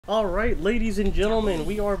Alright, ladies and gentlemen,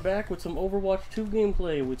 we are back with some Overwatch 2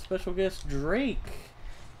 gameplay with special guest Drake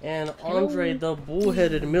and Andre the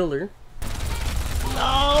Bullheaded Miller.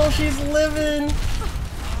 Oh, she's living!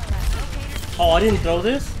 Oh, I didn't throw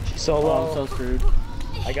this? She's so low. Oh, I'm so screwed.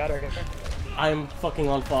 I got her. I'm fucking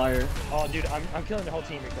on fire. Oh, dude, I'm killing the whole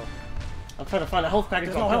team, Rico. I'm trying to find a health pack.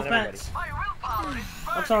 There's no health packs.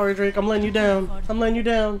 I'm sorry, Drake. I'm letting you down. I'm letting you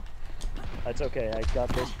down. That's okay. I got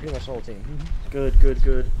this pretty much the whole team. Good, good,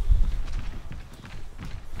 good.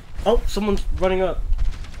 Oh, someone's running up.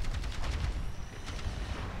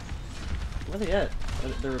 Where are they at?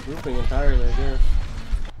 They're regrouping entirely, I guess.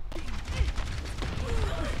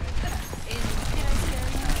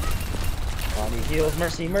 I need heals.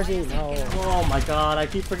 Mercy, mercy. No. Oh my god, I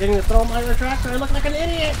keep forgetting to throw my retractor. I look like an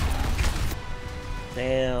idiot.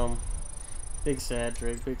 Damn. Big sad,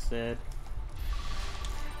 Drake. Big sad.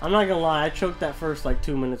 I'm not gonna lie, I choked that first like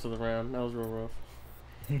 2 minutes of the round. That was real rough.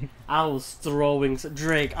 I was throwing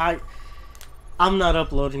Drake. I'm not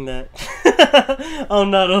uploading that. I'm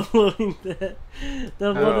not uploading that.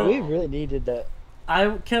 We really needed that.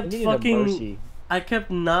 I kept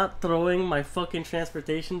not throwing my fucking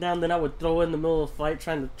transportation down. Then I would throw it in the middle of the fight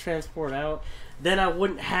trying to transport out. Then I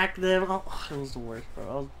wouldn't hack them. Oh, it was the worst, bro.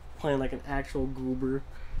 I was playing like an actual goober.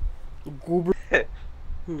 Goober.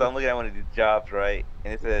 So I'm looking at one of these jobs, right?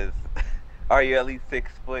 And it says, "Are you at least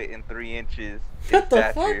 6 foot and 3 inches in What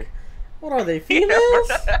the stature?" fuck? What are they,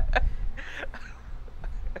 females?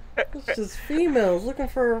 It's just females looking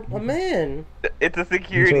for a man. It's a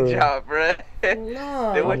security job, bro.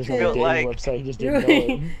 Nah, Then what you feel like? Website, just you didn't know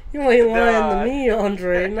ain't, it. you ain't lying to me,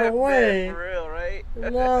 Andre. No way. For real, right?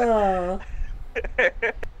 Nah.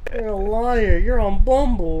 You're a liar. You're on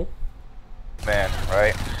Bumble. Man,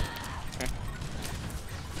 right?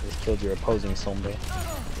 Just killed your opposing Sombra.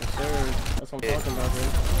 Yes, sir. That's what I'm talking about,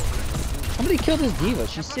 dude. Somebody killed this diva.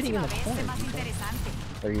 She's sitting in the corner.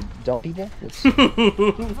 Are you dumb people? Excuse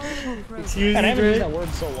me, I haven't Drake. used that word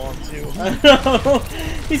so long too. I know.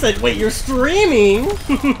 He said, "Wait, you're streaming?"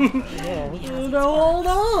 Yeah. No, hold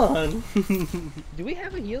on. Do we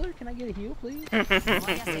have a healer? Can I get a heal, please?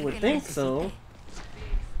 I would think so.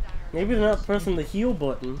 Maybe they're not pressing the heal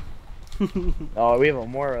button. Oh, we have a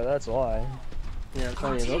Moira. That's why. Yeah, I'm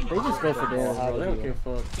telling you, they just go for damage, bro. They don't give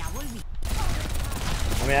a fuck.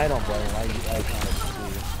 I mean, I don't blame him. I kind of do.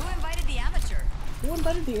 Who invited the amateur? Who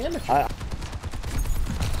invited the amateur?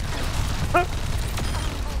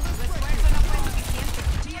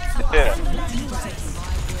 Yeah.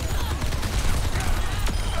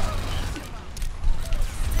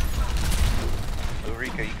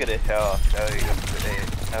 Orisa, you could have held.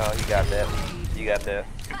 Oh, you got that. You got that.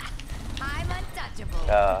 I'm untouchable.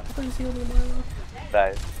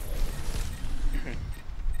 Nice.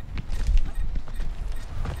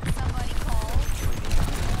 Somebody call.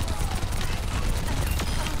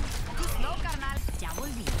 No, carnal. Ya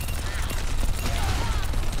volví.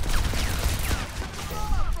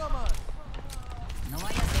 No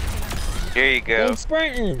vayas a ser que la Here you go. I'm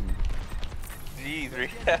sprinting. Jeez,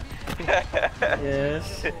 Rika.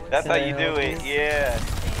 Yes. That's how you do it. Yeah.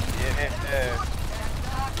 Yeah.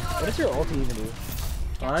 What does your ulti even do?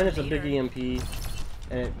 Mine is a big EMP,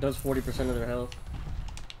 and it does 40% of their health.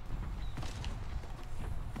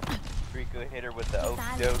 Rico hit her with the oak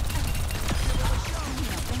joke.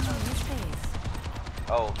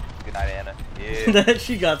 Oh, good night, Anna. Yeah. That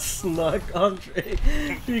she got snuck, Andre.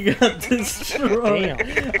 She got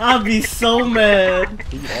destroyed. I'd be so mad.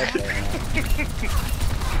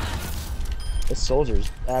 This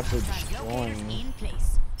soldier's absolutely destroying me.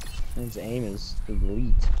 His aim is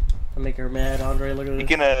elite. I make her mad, Andre. Look at You this.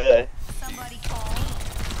 can Somebody call.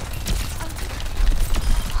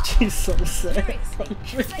 She's so sad, Seriously, it's like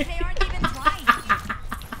Andre. they aren't even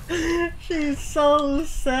trying. She's so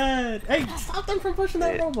sad. Hey, stop them from pushing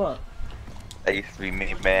that robot. That used to be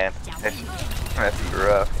me, man. That's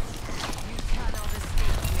rough.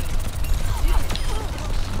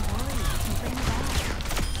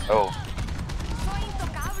 Oh. Soy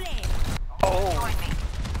intocable. Oh.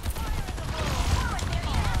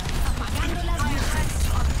 Apagando las luces.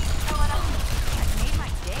 That made my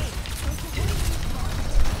day.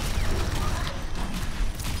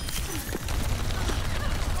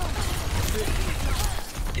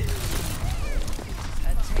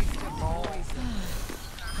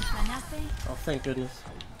 Oh, thank goodness.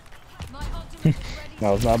 I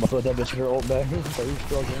was not about to let that bitch her ult back. So he's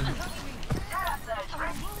struggling.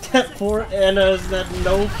 That poor Anna has had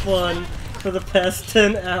no fun for the past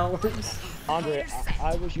 10 hours. Andre,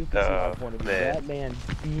 I wish you could see my point of view. Man. That man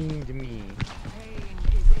beamed me.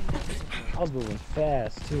 I was moving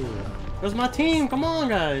fast too. Where's my team? Come on,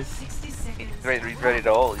 guys. He's ready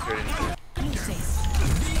to ult. He's ready to.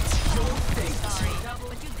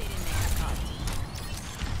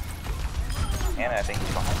 And I think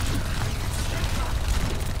he's behind.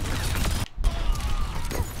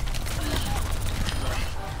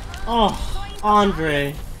 Oh,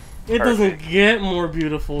 Andre. It doesn't get more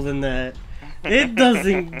beautiful than that. It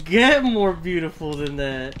doesn't get more beautiful than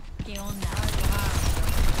that.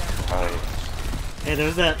 Hey,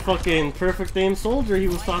 there's that fucking perfect aim soldier he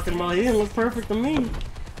was talking about. He didn't look perfect to me.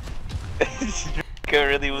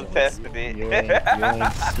 Really was testing it. You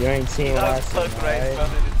ain't seen what I said,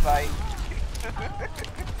 right?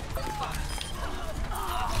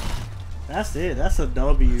 That's it. That's a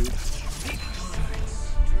W.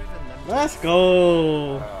 Let's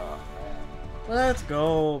go. Let's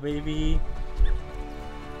go, baby.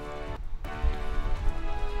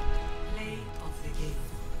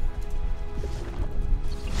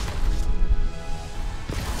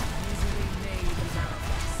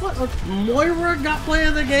 What? Moira got play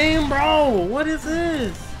of the game, bro. What is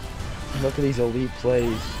this? Look at these elite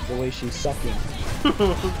plays. The way she's sucking.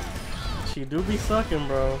 She do be sucking,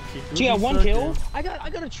 bro. She got one kill. I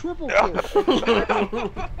got a triple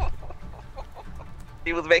kill.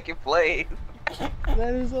 He was making plays.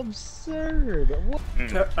 That is absurd. What?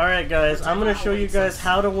 Alright guys, I'm gonna show you guys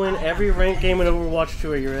how to win every ranked game in Overwatch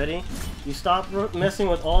 2. Are you ready? You stop messing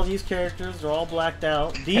with all these characters, they're all blacked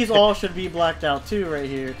out. These all should be blacked out too right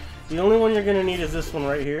here. The only one you're gonna need is this one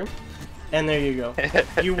right here. And there you go.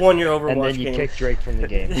 You won your Overwatch game. And then you kick Drake from the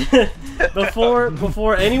game.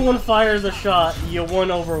 Before anyone fires a shot, you won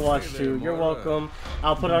Overwatch 2. You're welcome.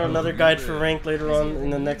 I'll put out another guide for rank later on in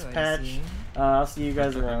the next patch. I'll see you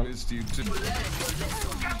guys around.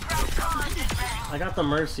 I got the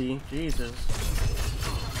Mercy. Jesus.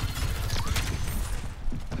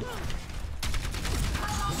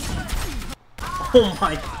 Oh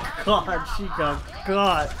my god, she got.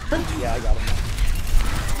 Yeah, I got him.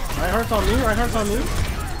 Reinhardt's on me, Reinhardt's on me.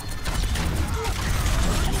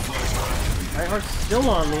 Reinhardt's still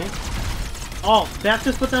on me. Oh,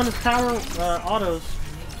 Baptist put down his power autos.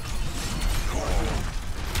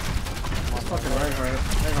 Fucking Reinhardt.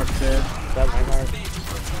 Reinhardt's dead. That Reinhardt.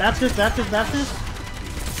 Baptist.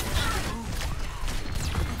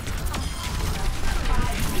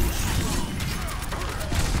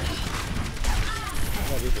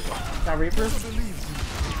 Got Reaper.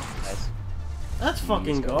 Nice. Let's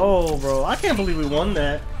fucking go, bro. I can't believe we won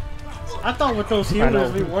that. I thought with those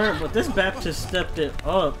healers we weren't, but this Baptist stepped it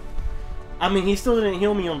up. I mean, he still didn't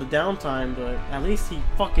heal me on the downtime, but at least he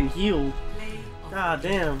fucking healed. God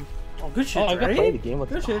damn. Oh, good shit, I got to right? play the game with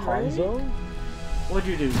good shit, right? Hanzo. What'd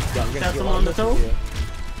you do? Yeah, Tap him on the toe? Yeah.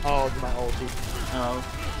 Oh, my ulti. Oh.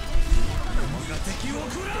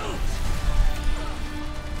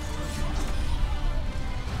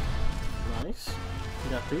 Nice. You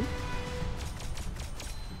got 2?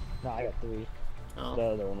 No, I got 3. Oh. The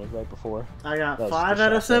other one was right before. I got That was 5 the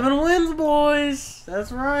out of shot, 7 wins, boys.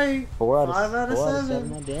 That's right. 4 out of 5 out of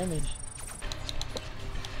 7 on damage.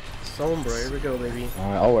 Sombra, here we go, baby.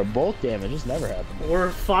 Alright, oh, we're both damaged. This never happened. We're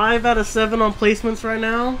 5 out of 7 on placements right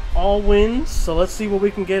now. All wins. So let's see what we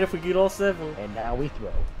can get if we get all 7. And now we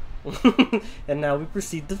throw. And now we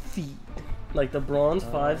proceed to feed. Like the bronze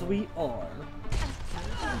 5s we are.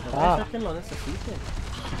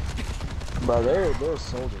 Bro, they're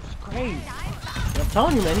soldiers. Crazy. I'm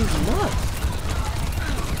telling you, man, he's nuts.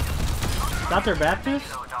 Got their Baptist?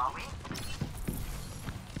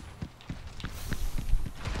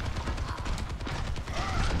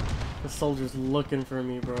 The soldier's looking for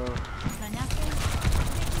me, bro.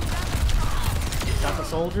 Got the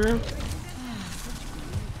soldier?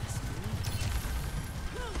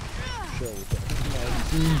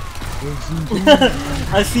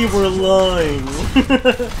 I see we're lying.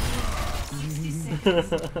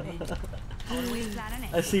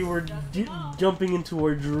 I see we're jumping into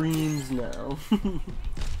our dreams now.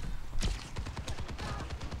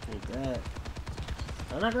 Take that.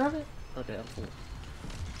 Did I grab it? Okay, I'm cool.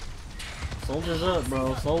 Soldiers up,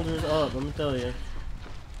 bro. Soldiers up, let me tell you.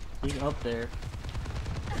 He's up there.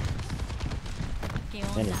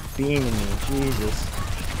 And it's beaming me, Jesus.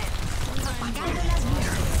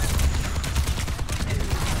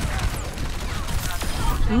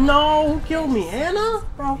 No, who killed me? Anna?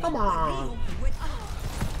 Bro, come on.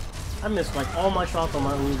 I missed like all my shots on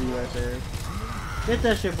my Uzi right there. Get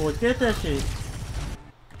that shit, boys. Get that shit.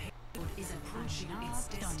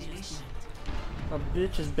 A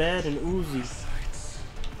bitch is bad and Uzi.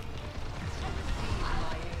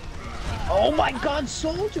 Oh my god,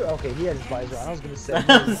 soldier! Okay, he had his visor on. I was gonna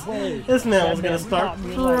say. This man was gonna start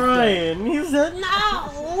crying. He said,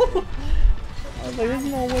 no! I was like, there's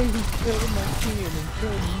no way he killed my team and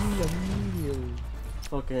killed me immediately.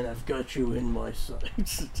 Fucking, I've got you in my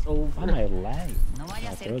sights. It's over. Why am I lagging? No vaya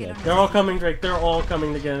a ser que lo They're all coming, Drake. They're all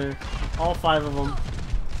coming together. All 5 of them.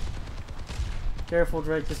 Careful,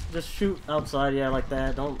 Drake. Just shoot outside. Yeah, like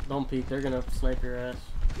that. Don't peek. They're gonna snipe your ass.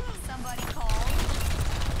 Somebody call.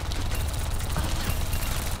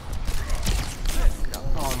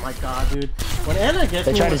 Oh my god, dude. When Anna gets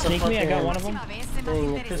They me tried to with the sneak me. I got fucking one of them. Una vez es más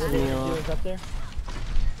thing, it pisses me interesante. off. He was up there.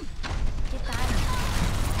 ¿Qué tal?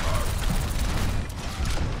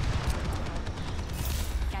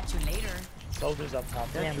 Catch you later. Soldier's up top.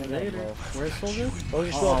 Catch Damn, you they got later. low. Where's Soldier?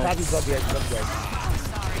 Soldier's still up top. He's up there. He's up there.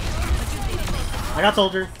 Sorry, but you didn't. I got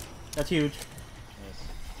Soldier. That's huge. Yes.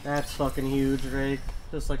 That's fucking huge, Drake.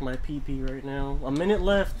 Just like my PP right now. A minute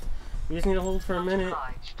left. We just need to hold for a minute.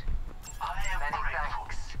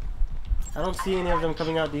 I don't see any of them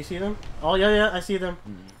coming out. Do you see them? Oh yeah, I see them.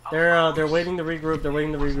 They're waiting to regroup. They're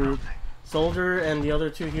waiting to regroup. Soldier and the other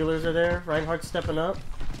 2 healers are there. Reinhardt's stepping up.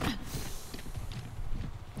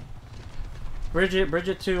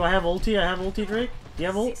 Bridget too. I have ulti, Drake. Do you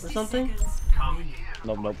have ult or something?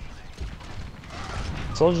 Nope.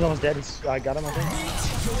 Soldier's almost dead. I got him, I think.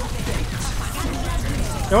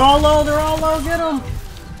 They're all low. Get them.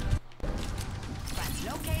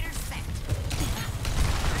 Locator set.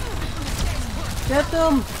 Get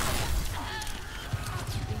them.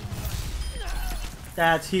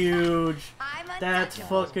 That's huge. I'm a That's nugget.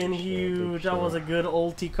 fucking huge. That was a good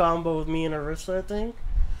ulti combo with me and Orisa, I think.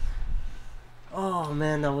 Oh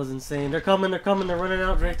man, that was insane. They're coming, they're running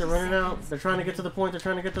out, Drake, they're running out. They're trying to get to the point,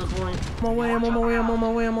 I'm on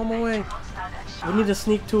my way. We need to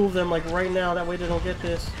sneak 2 of them, like, right now, that way they don't get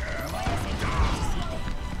this.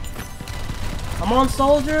 I'm on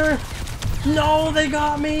Soldier! No, they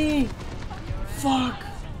got me! Fuck!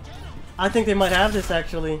 I think they might have this,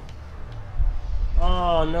 actually.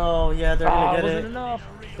 Oh no, yeah, they're gonna get it. Enough.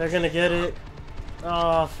 They're gonna get it.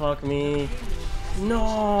 Oh, fuck me.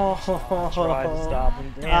 No! Tried to stop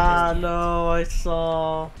him. Damn, Ah, no, I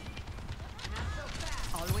saw.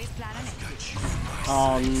 Always plan an exit.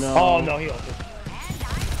 Oh no. Oh no, he ulted.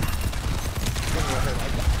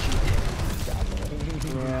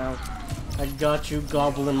 Yeah. I got you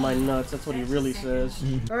gobbling my nuts. That's what he really says.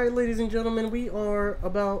 Alright, ladies and gentlemen, we are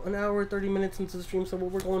about an hour, 30 minutes into the stream. So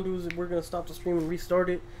what we're going to do is we're going to stop the stream and restart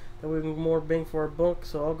it. That way we can get more bang for our buck.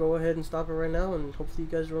 So I'll go ahead and stop it right now. And hopefully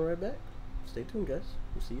you guys run right back. Stay tuned, guys.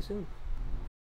 We'll see you soon.